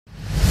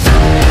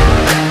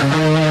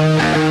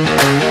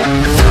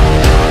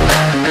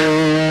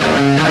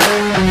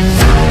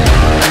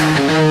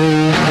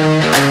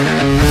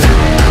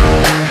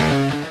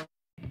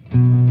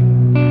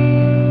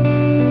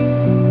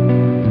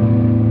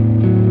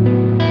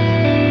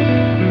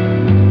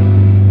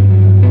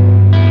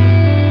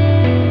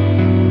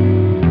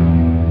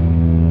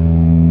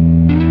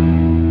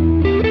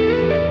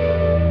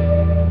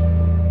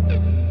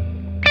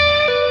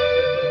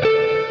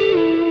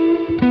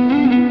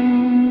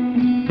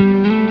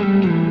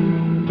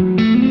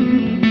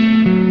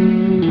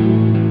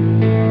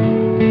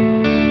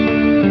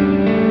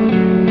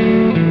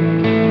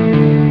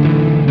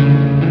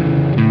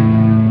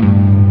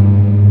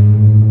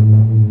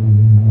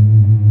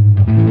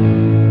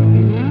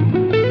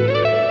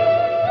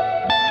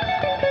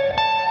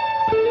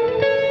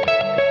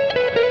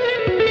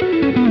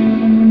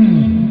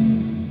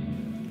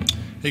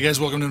Hey guys,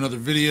 welcome to another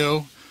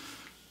video.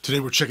 Today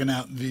we're checking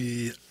out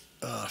the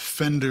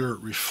Fender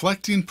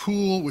reflecting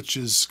pool, which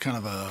is kind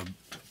of a,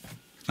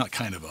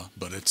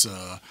 but it's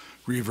a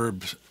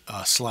reverb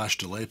slash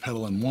delay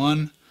pedal in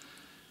one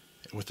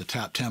with the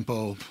tap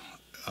tempo.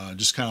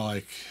 Just kind of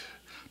like,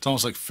 it's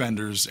almost like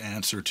Fender's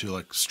answer to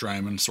like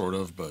Strymon, sort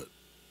of, but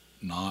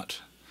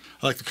not.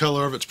 I like the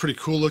color of it. It's pretty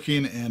cool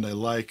looking, and I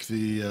like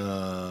the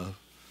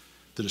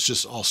that it's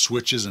just all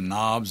switches and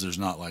knobs. There's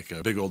not like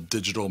a big old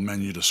digital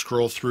menu to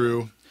scroll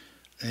through.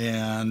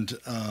 And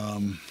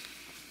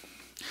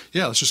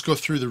yeah, let's just go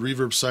through the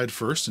reverb side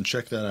first and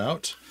check that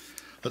out.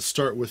 Let's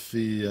start with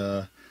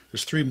the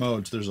there's three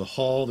modes. There's a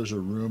hall, there's a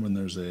room, and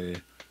there's a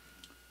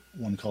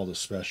one called a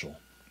special,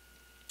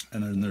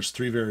 and then there's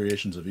three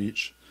variations of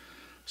each.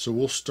 So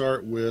we'll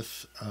start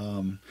with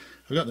I've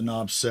got the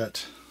knob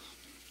set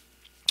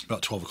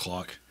about 12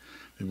 o'clock.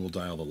 Maybe we'll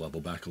dial the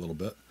level back a little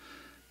bit,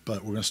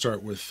 but we're going to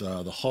start with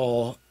the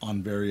hall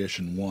on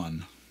variation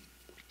 1,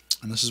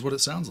 and this is what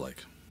it sounds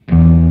like.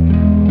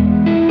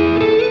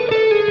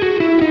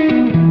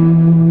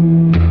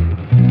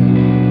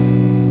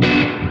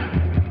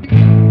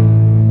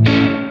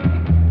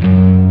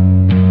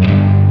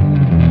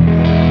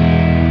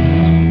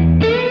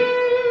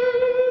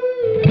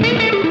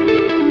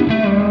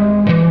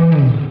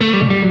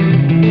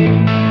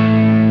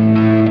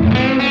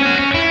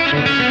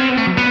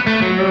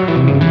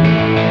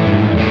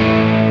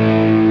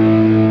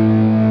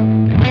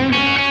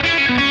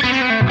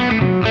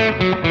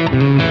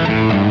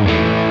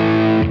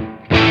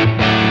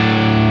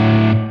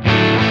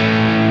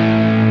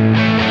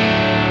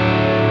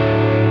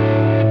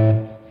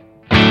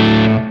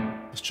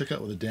 Check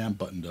out what the damp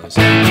button does.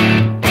 Oh,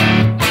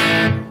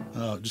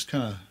 it just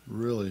kind of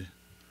really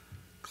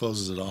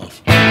closes it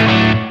off.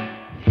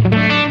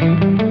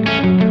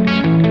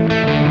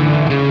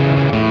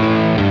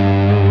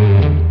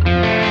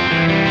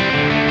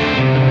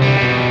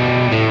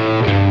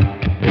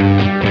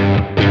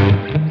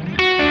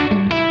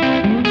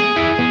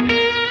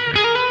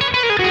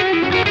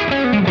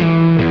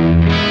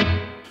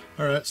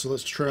 Alright, so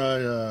let's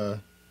try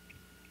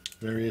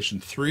variation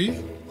 3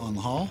 on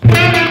the hall.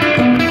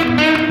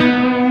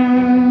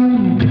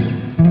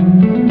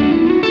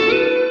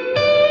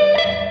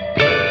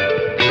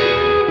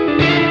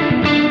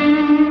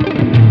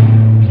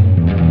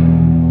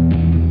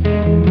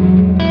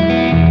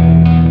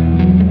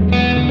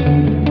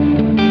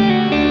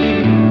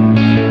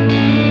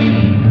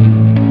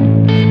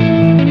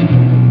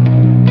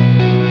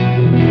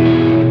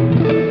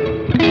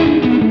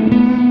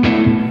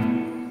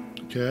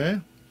 Okay,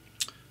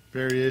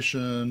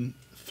 variation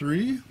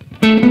 3.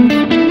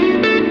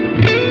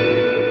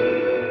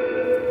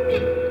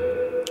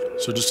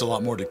 So just a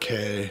lot more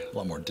decay, a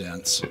lot more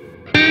dense. Roll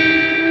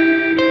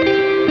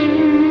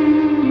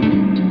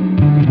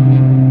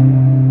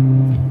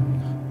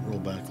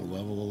back the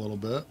level a little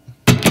bit.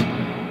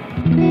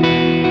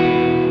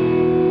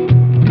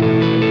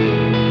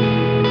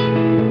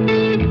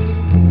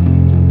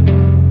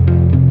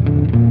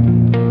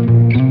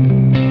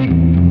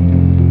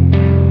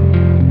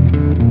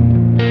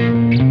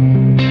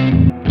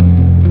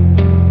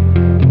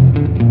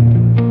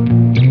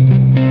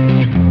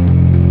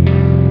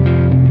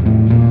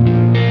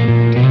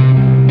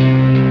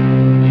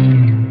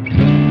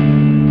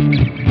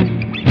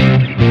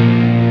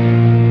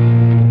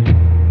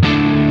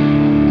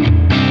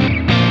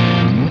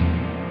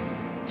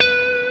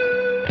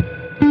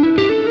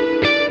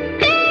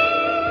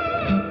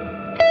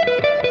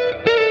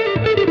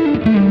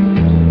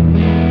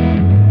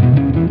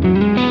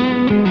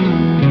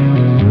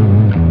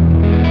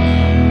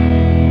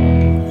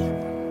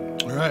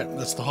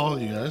 That's the hall,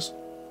 you guys.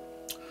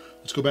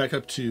 Let's go back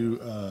up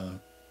to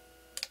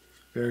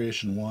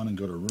variation 1 and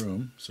go to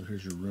room. So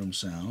here's your room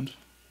sound.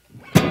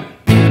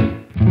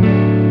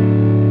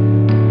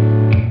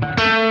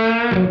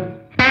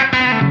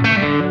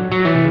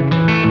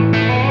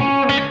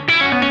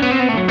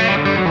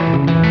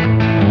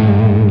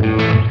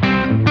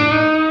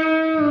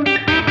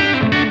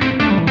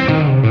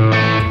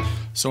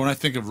 So when I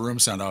think of room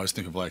sound, I always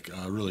think of like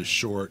really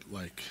short,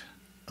 like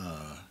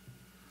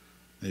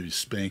maybe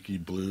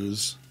spanky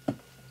blues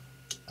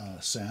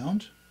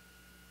sound,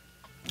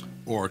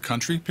 or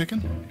country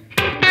picking.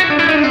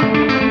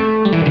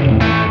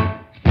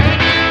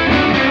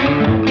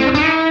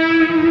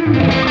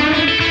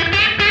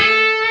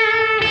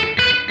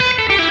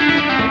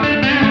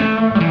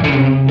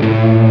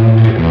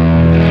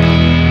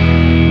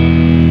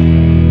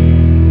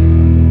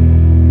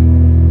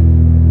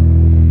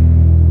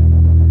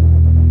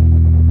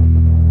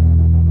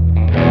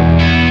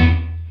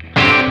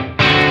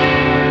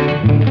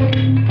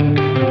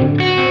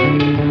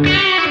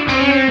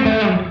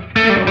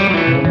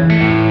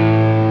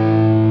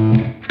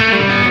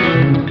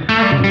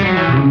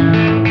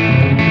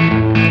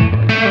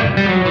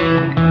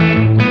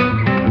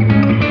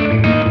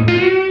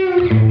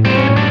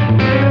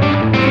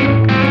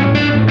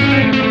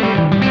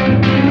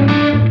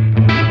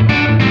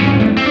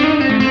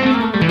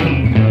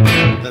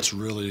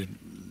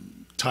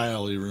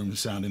 tile-y room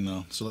sounding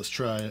though. So let's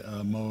try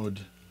mode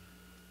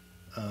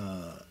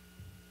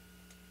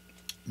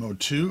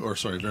 2, or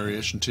sorry,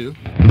 variation 2.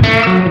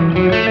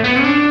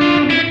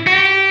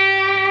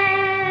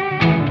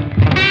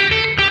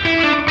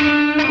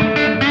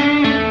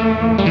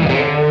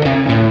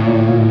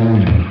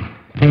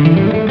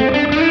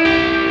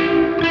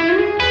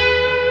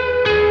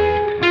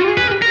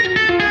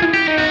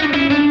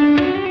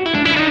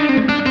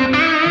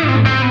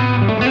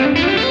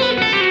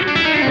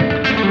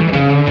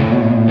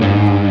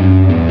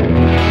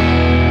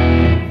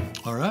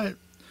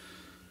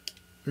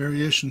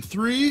 Variation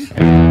 3.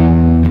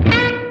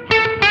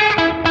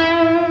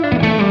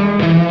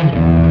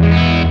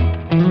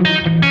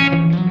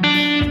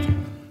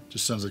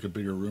 Just sounds like a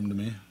bigger room to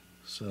me.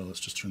 So let's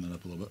just turn that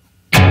up a little bit.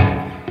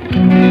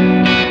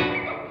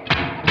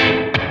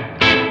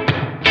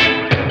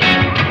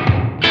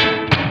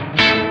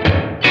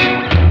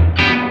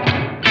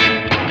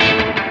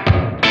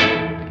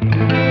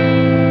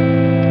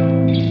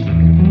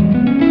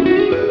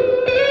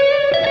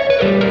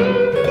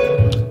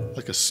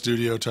 Like a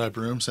studio type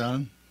room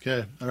sounding.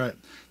 Okay, all right.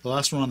 The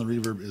last one on the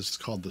reverb is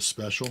called the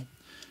Special,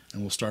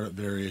 and we'll start at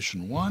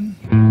variation 1.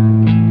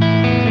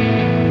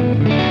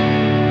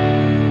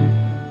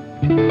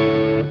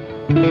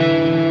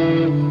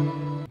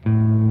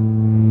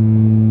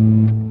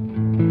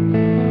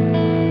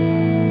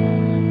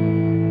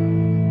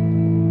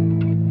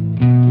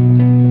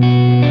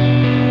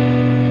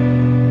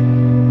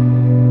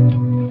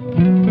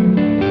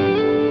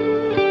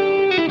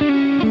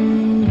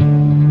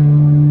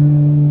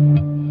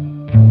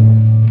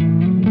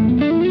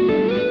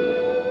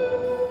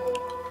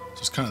 So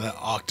it's kind of that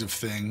octave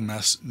thing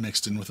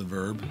mixed in with a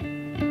verb.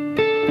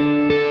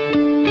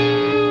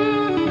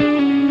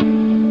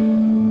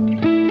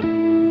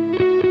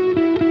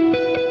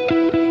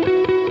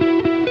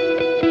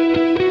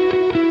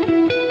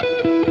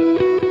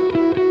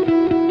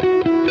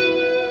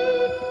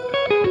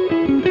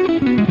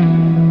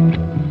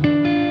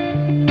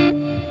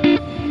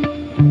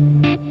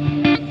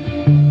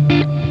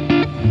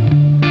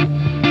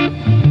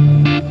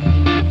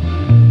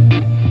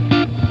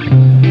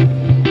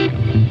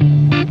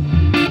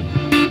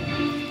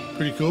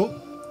 Pretty cool.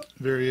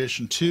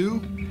 Variation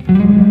 2.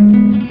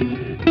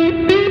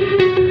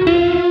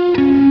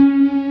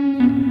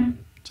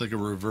 It's like a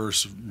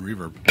reverse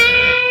reverb.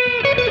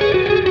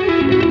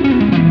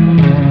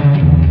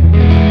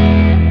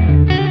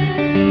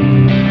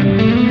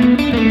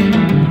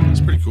 It's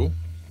pretty cool.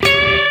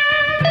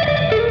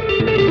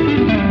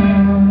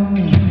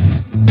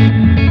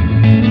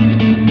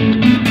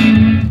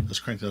 Let's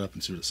crank that up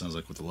and see what it sounds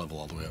like with the level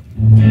all the way up.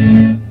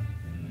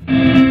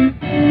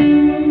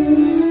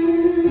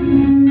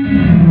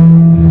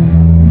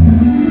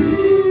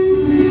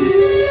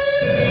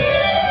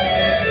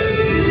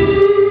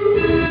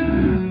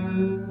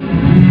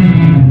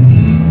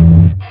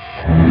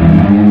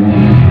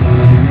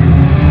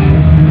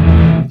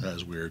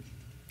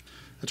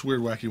 That's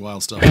weird, wacky,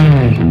 wild stuff. Kind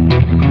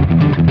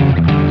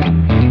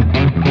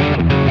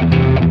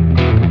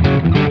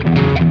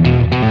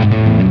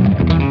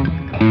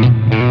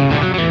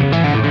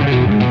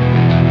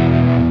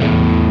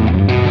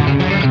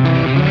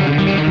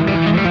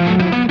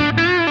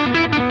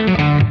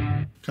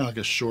of like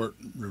a short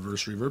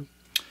reverse reverb.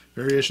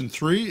 Variation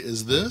 3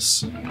 is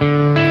this.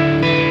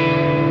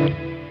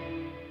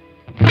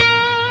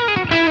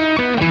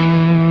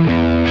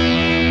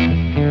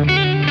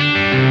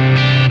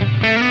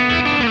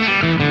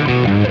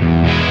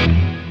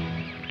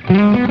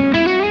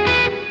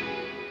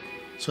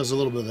 So it has a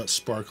little bit of that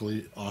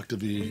sparkly,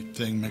 octavey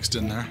thing mixed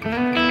in there.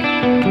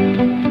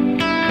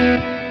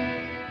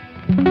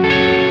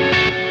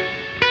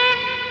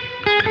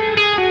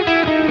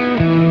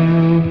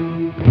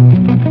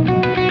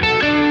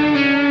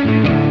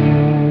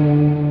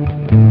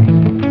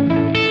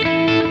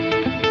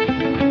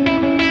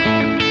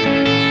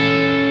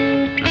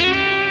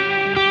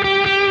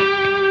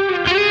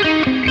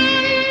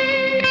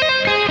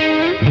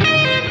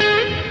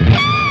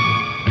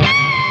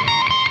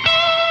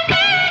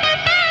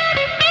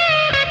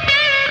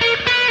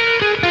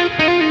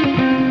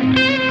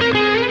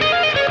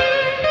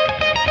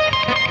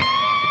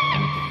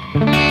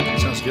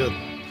 Good.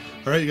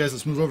 All right, you guys,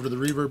 let's move over to the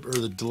reverb or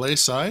the delay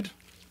side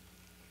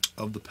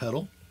of the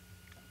pedal.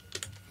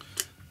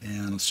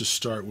 And let's just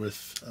start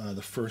with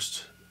the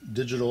first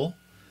digital,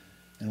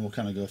 and we'll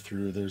kind of go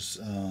through. There's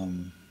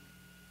some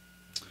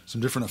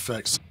different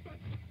effects.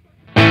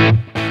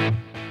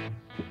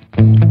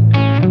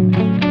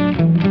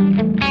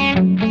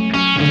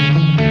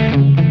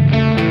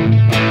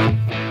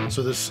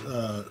 So this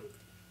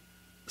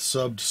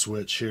subbed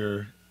switch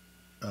here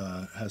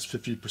has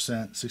 50%,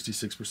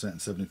 66%, and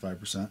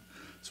 75%.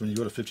 So when you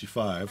go to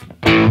 55,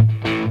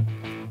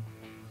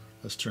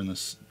 let's turn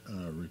this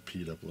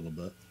repeat up a little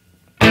bit.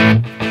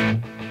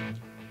 And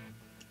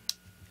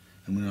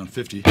when you're on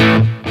 50,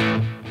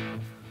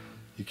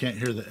 you can't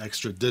hear the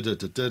extra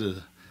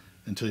da-da-da-da-da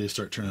until you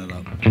start turning it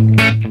up.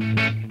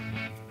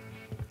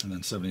 And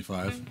then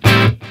 75.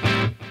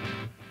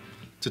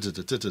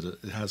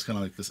 It has kind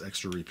of like this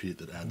extra repeat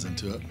that adds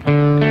into it.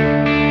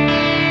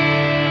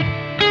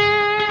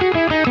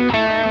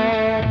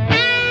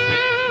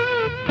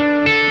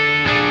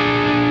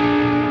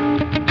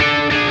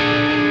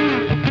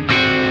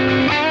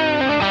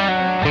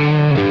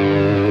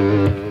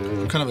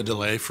 I'm kind of a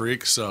delay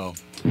freak, so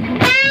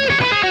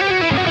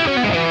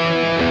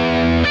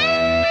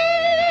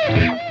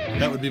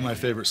that would be my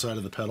favorite side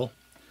of the pedal.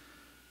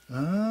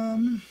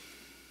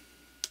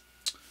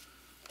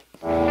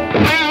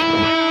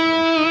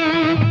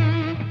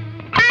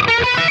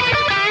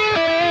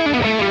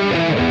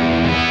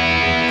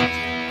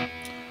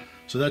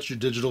 So that's your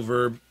digital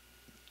verb.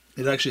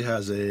 It actually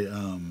has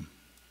a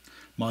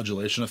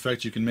modulation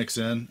effect you can mix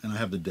in, and I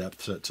have the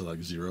depth set to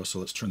like 0, so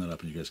let's turn that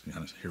up and you guys can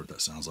kind of hear what that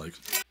sounds like.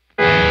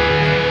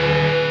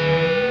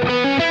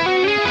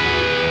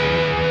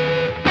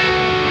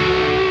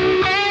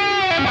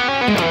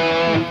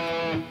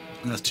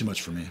 And that's too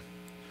much for me,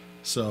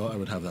 so I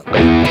would have that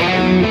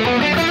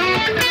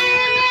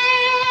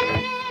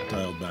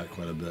dialed back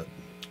quite a bit.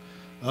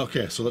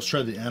 Okay, so let's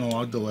try the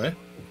analog delay.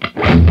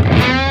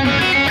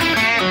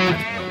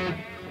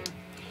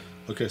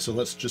 Okay, so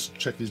let's just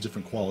check these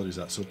different qualities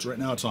out. So right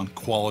now it's on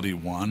quality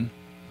 1.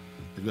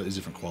 They've got these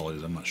different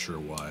qualities. I'm not sure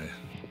why.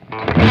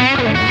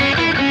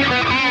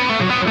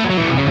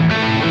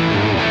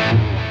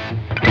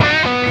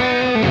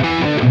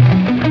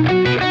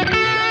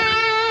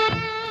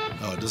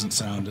 Oh, it doesn't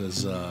sound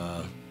as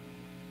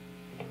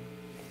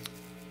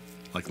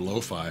like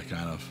lo-fi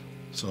kind of.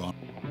 So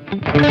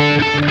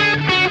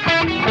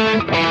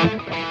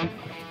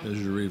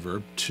there's your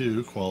reverb.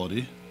 2,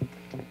 quality.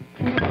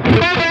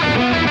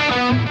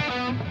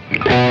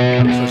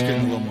 Starts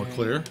getting a little more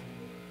clear.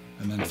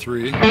 And then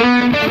 3. Yeah,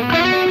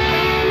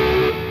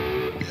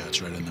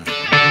 it's right in there.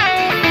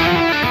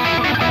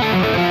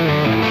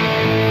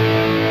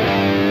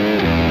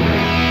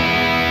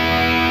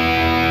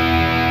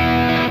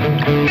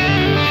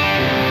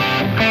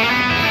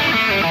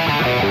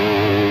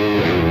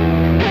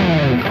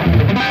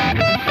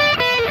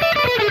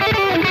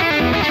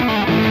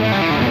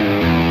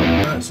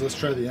 Alright, so let's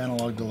try the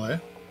analog delay.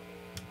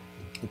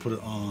 We'll put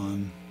it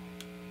on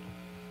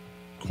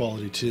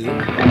quality 2.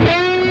 And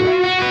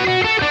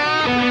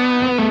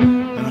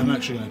I'm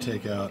actually going to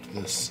take out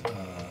this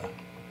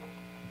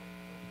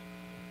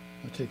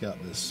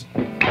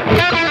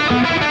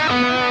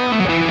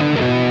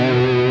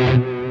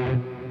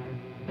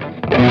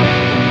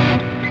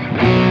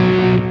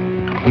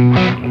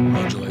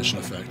modulation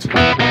effect.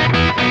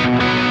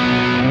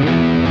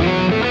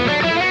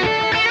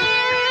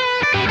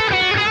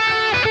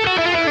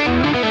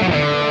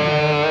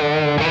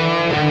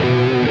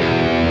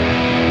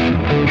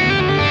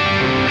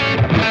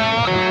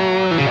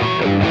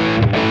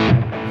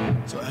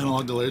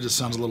 Delay just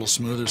sounds a little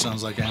smoother,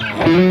 sounds like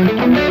analog.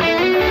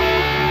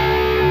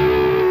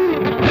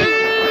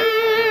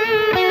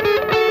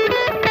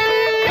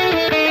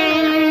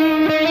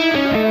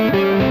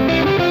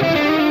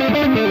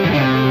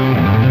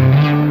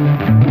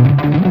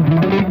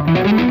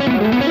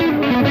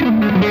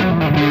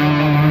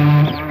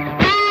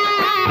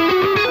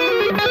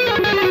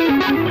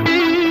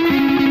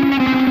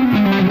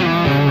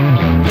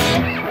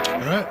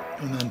 Alright,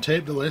 and then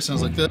tape delay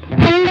sounds like that.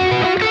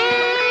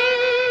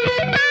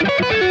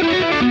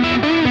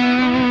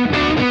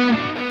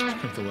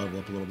 Crank the level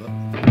up a little bit.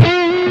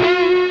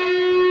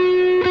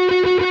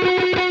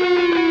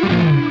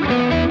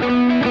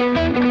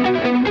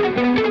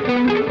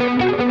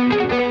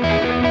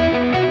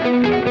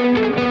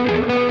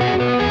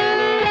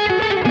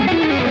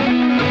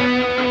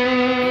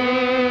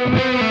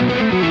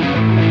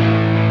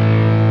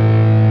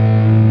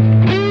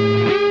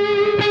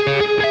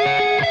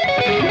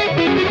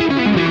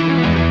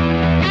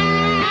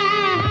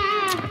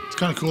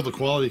 Kind of cool. The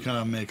quality kind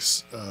of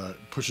makes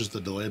pushes the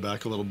delay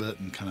back a little bit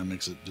and kind of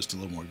makes it just a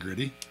little more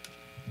gritty.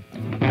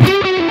 There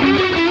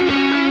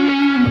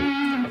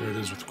it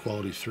is with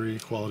quality 3,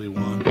 quality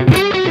 1.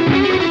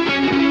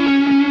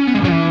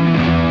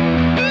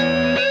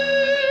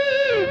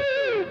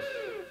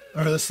 All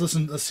right, let's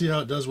listen. Let's see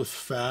how it does with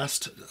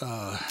fast.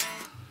 Let's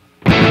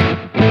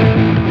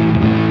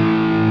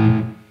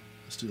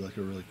do like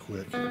a really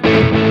quick.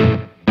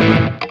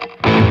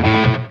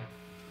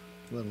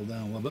 Level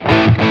down a little bit.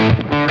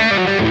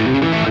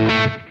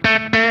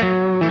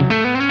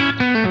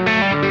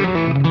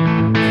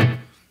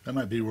 That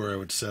might be where I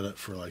would set it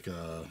for like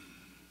a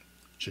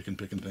chicken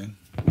picking thing.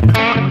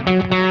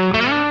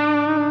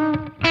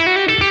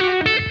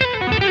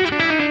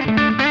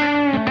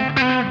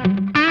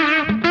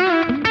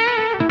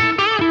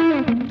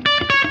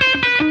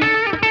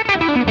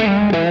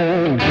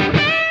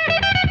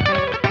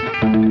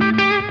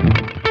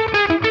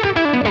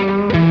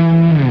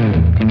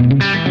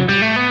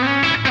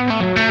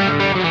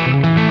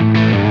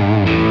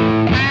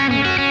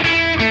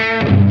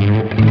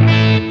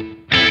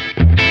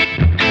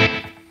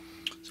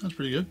 Sounds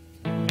pretty good.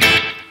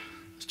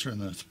 Let's turn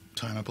the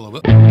time up a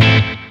little bit.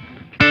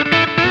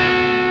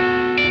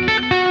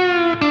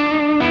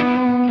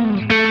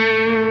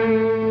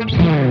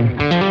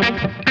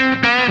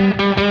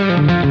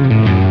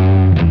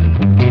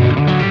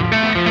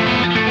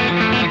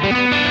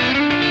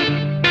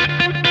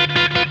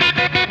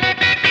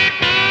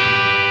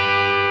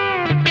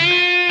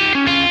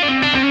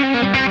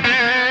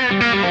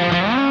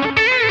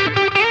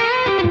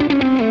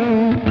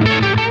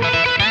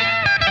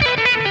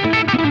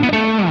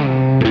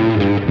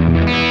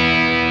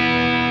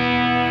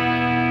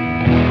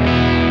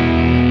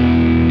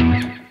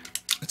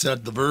 Let's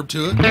add the verb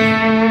to it.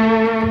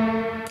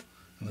 And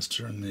let's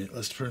turn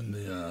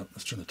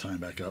the time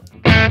back up.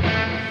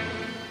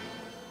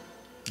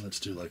 Let's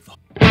do like the.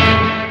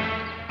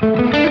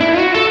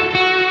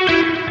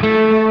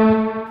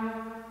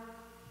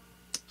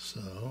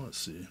 So let's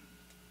see.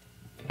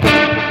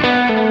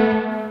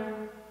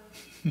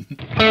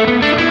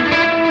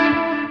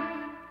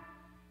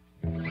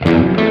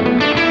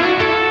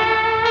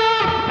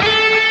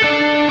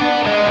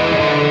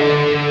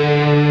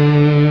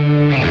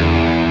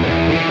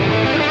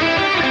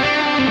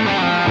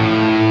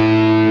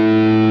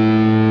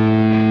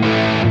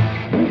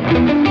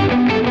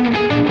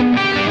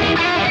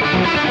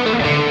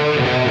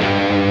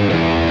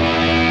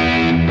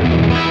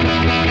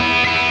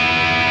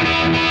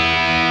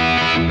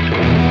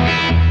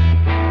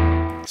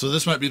 So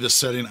this might be the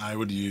setting I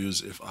would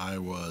use if I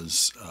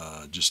was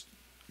just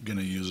going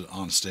to use it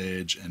on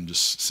stage and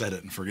just set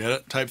it and forget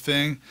it type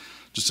thing.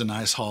 Just a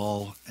nice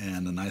haul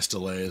and a nice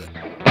delay.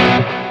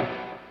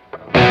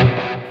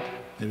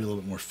 Maybe a little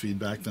bit more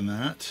feedback than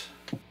that.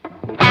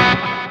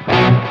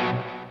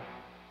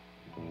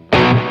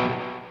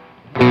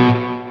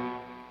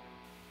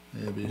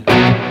 Maybe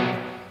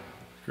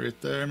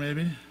right there,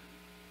 maybe.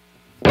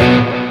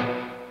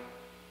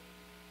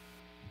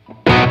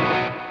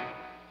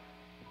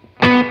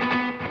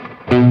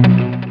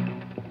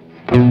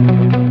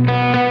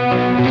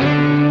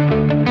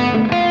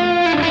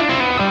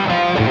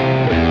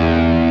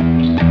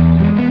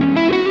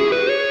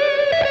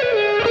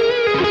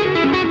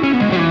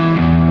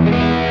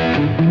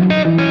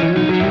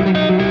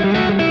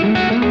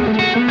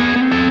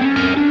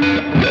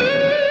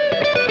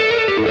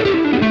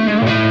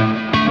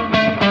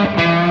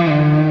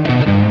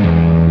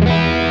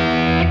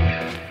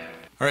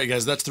 Alright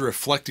guys, that's the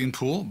Reflecting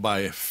Pool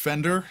by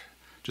Fender.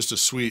 Just a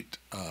sweet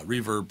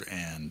reverb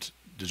and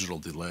digital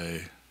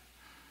delay,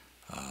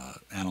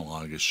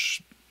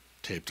 analogish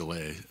tape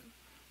delay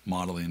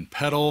modeling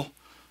pedal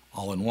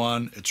all in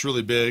one. It's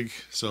really big,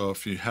 so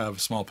if you have a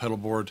small pedal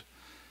board,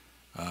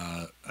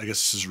 I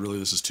guess this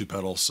is 2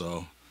 pedals,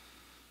 so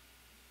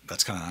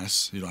that's kind of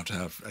nice. You don't have to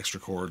have extra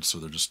cords, so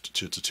it's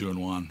a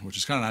 2-in-1, which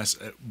is kind of nice.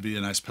 It would be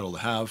a nice pedal to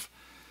have.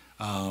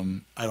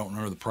 I don't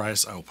remember the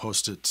price. I will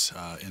post it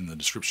in the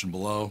description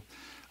below.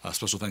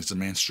 Special thanks to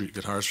Main Street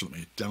Guitars for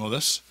letting me demo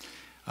this.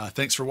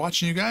 Thanks for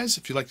watching, you guys.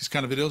 If you like these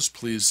kind of videos,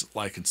 please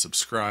like and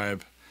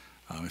subscribe.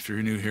 If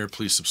you're new here,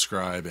 please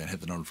subscribe and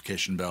hit the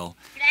notification bell.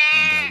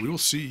 And we will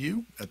see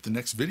you at the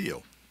next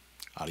video.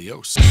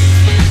 Adios.